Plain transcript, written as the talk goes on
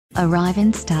Arrive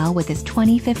in style with this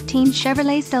 2015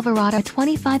 Chevrolet Silverado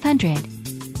 2500.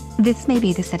 This may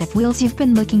be the set of wheels you've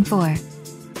been looking for.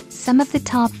 Some of the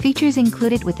top features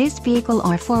included with this vehicle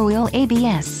are 4-wheel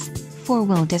ABS,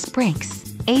 4-wheel disc brakes,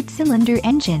 8-cylinder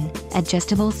engine,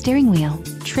 adjustable steering wheel,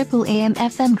 triple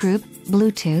AM/FM group,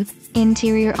 Bluetooth,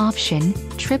 interior option,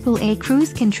 AAA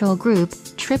cruise control group,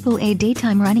 AAA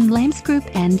daytime running lamps group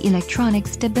and electronic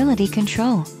stability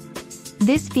control.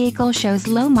 This vehicle shows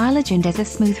low mileage and has a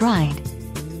smooth ride.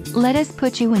 Let us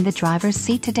put you in the driver's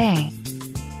seat today.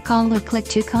 Call or click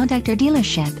to contact our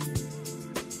dealership.